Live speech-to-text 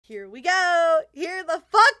Here we go. Here the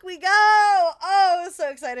fuck we go. Oh, so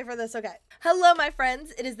excited for this. Okay. Hello, my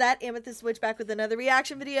friends. It is that Amethyst Witch back with another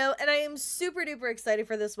reaction video. And I am super duper excited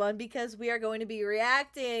for this one because we are going to be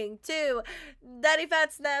reacting to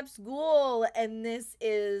Daddyphatsnaps Ghoul. And this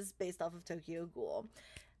is based off of Tokyo Ghoul.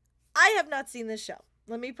 I have not seen this show.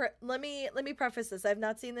 Let me preface this. I've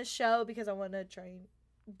not seen this show because I want to try and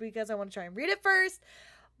read it first.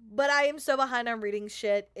 But I am so behind on reading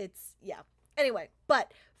shit. It's, yeah. Anyway,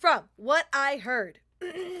 but from what I heard,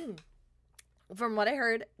 the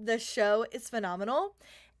show is phenomenal.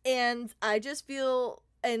 And I just feel,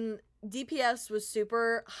 and DPS was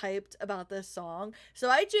super hyped about this song. So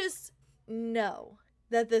I just know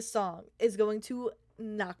that this song is going to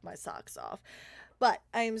knock my socks off. But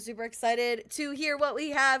I am super excited to hear what we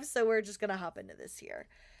have. So we're just going to hop into this here.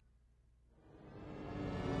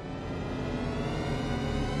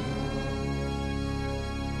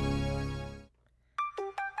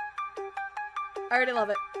 I already love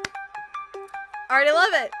it. I already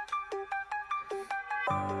love it.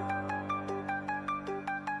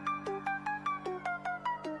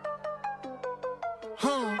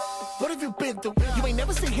 What have you been through? You ain't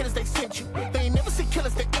never seen hitters, they sent you. They ain't never seen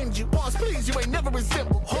killers, they end you. Boss, please, you ain't never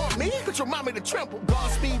resemble. Me? But you remind me to tremble.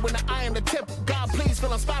 God speed when I am the temple. God, please,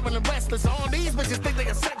 feel I'm spiraling and restless. All these bitches think they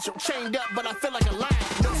essential. Chained up, but I feel like a lion.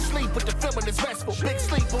 No sleep, but the feeling is restful. Big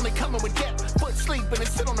sleep, only coming with depth. Foot sleep, and it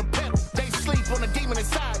sit on the pedal. They sleep on the demon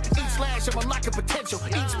inside. Each lash, I'm unlocking potential.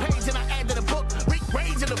 Each page, and I add to the book.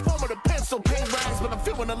 Rage in the form of the pencil. Pain rise, but I'm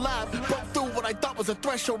feeling alive. Broke through what I thought was a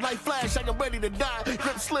threshold. Light flash, I am ready to die.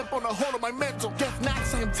 Grip slip on the whole of my mental. Death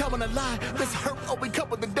knocks, I am telling a lie. This hurt, oh, we come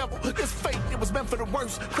with the devil. This fate, it was meant for the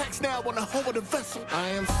worst. Cracks now on the hull of the vessel. I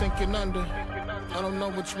am sinking under. I don't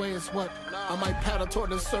know which way is what. I might paddle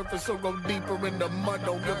toward the surface or go deeper in the mud.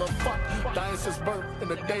 Don't give a fuck. Dying since birth, and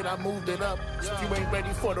the date I moved it up. So if you ain't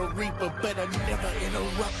ready for the reaper, better never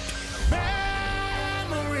interrupt.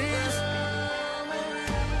 Memories.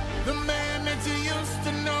 The man that you used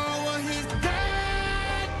to know, he's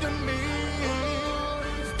dead to me.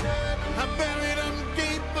 I buried him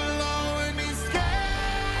deep below and he's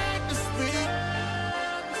scared to speak.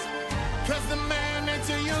 Cause the man that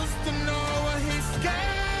you used to know, he's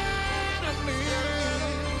scared of me.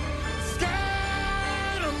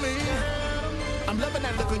 Scared of me. I'm loving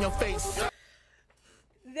that look on your face.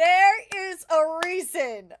 There is a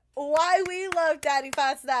reason why we love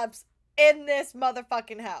Daddyphatsnaps in this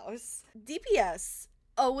motherfucking house. DPS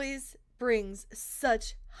always brings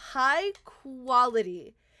such high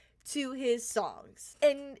quality to his songs,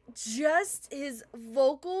 and just his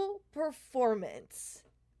vocal performance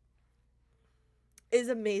is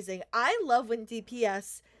amazing. I love when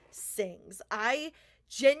DPS sings. I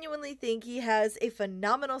genuinely think he has a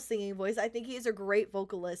phenomenal singing voice. I think he is a great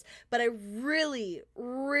vocalist, but I really,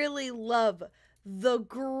 really love the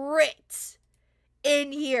grit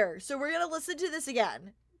in here. So we're gonna listen to this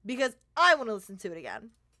again because I want to listen to it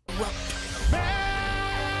again.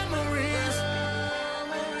 Memories.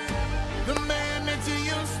 The man that you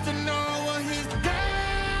used to know, he's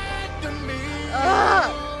dead to me. I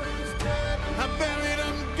buried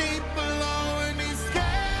him deep below and he's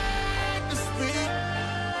scared to speak.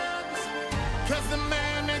 Cause the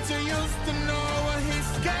man that you used to know, he's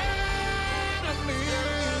scared of me.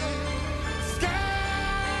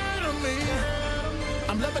 Scared of me.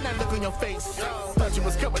 I'm loving that look on your face. Thought you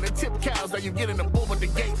was coming to tip cows, now you getting a bull with the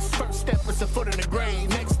gates. First step is a foot in the grave.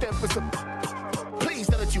 Next step is a please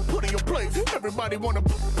now that you put in your place. Everybody wanna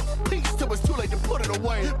peace till it's too late to put it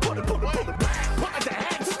away. Put it back at the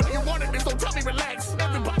axe. You wanted this, so tell me relax.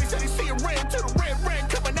 Everybody said he see a red to the red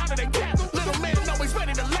coming out of their cap. Little man always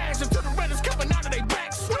ready to lash until the red is coming out of their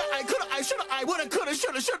backs. Woulda, coulda,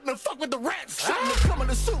 shoulda, shouldn't have fucked with the rats. Shouldn't have come in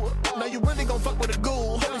the sewer. Now you really gon' fuck with a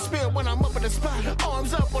ghoul. Holy Spirit when I'm up in the spot.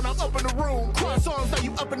 Arms up when I'm up in the room. Cross arms, now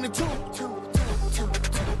you up in the tomb.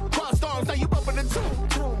 Cross arms, now you up in the tomb.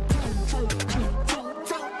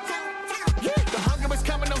 Yeah, the hunger is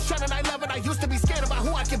coming, no shunning, I love it. I used to be scared about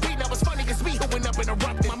who I could be. Now it's funny, it's me who went up and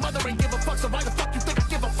erupted. My mother ain't give a fuck, so why the fuck you think I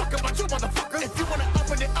give a fuck about you, motherfucker? If you wanna up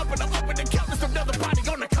and count, there's another body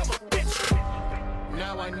on the cover, bitch.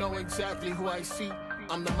 Now I know exactly who I see.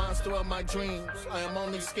 I'm the monster of my dreams. I am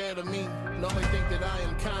only scared of me. Normally think that I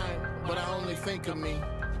am kind, but I only think of me.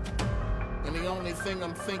 And the only thing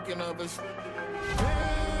I'm thinking of is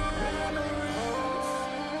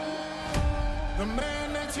the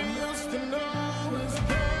man that you used to know is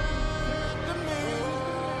dead to me.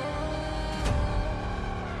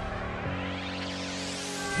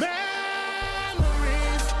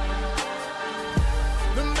 Memories.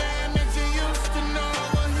 The man that you used to know,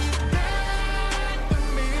 he's dead to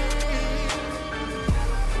me.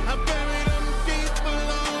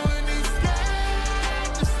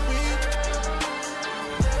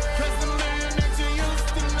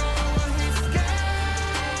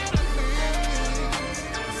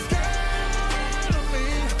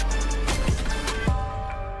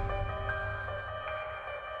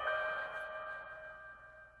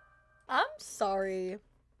 sorry,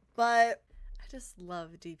 but I just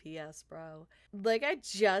love DPS, bro. Like I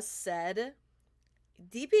just said,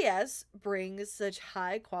 DPS brings such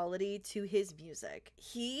high quality to his music.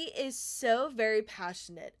 He is so very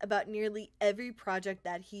passionate about nearly every project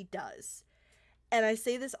that he does. And I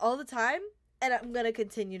say this all the time, and I'm going to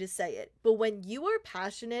continue to say it. But when you are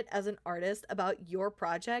passionate as an artist about your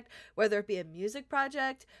project, whether it be a music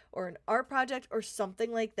project or an art project or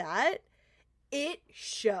something like that, it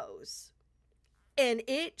shows. And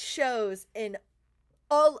it shows in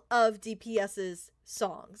all of DPS's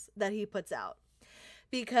songs that he puts out.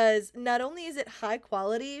 Because not only is it high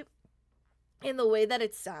quality in the way that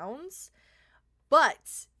it sounds,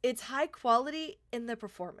 but it's high quality in the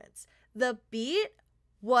performance. The beat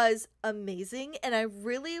was amazing, and I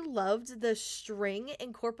really loved the string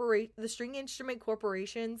instrument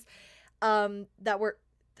corporations that were,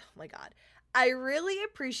 oh my god. I really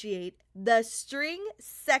appreciate the string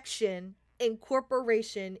section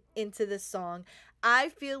incorporation into this song. I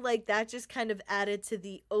feel like that just kind of added to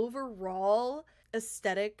the overall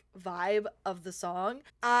aesthetic vibe of the song.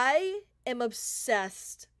 I am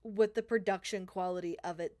obsessed with the production quality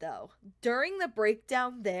of it though. During the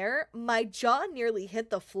breakdown there, my jaw nearly hit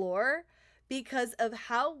the floor because of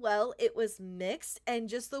how well it was mixed and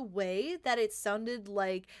just the way that it sounded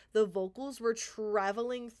like the vocals were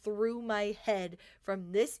traveling through my head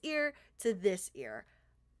from this ear to this ear.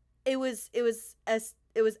 It was S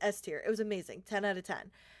tier. It was amazing. 10 out of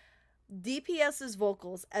 10. DPS's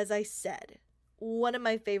vocals, as I said, one of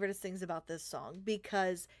my favorite things about this song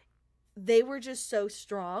because they were just so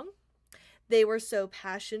strong. They were so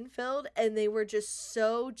passion filled and they were just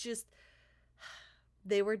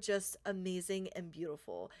they were just amazing and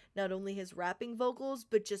beautiful. Not only his rapping vocals,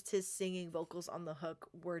 but just his singing vocals on the hook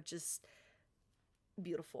were just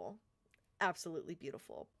beautiful. Absolutely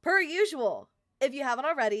beautiful. Per usual, if you haven't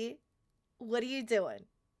already, what are you doing?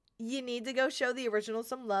 You need to go show the original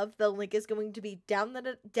some love. The link is going to be down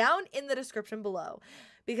in the description below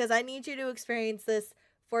because I need you to experience this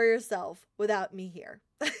for yourself without me here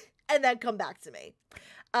and then come back to me.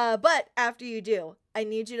 But after you do, I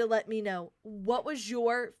need you to let me know what was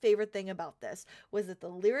your favorite thing about this. Was it the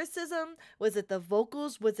lyricism? Was it the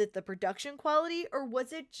vocals? Was it the production quality? Or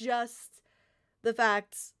was it just the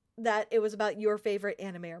fact that it was about your favorite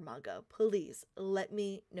anime or manga? Please let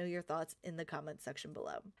me know your thoughts in the comment section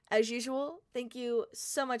below. As usual, thank you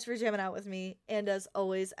so much for jamming out with me. And as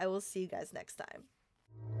always, I will see you guys next time.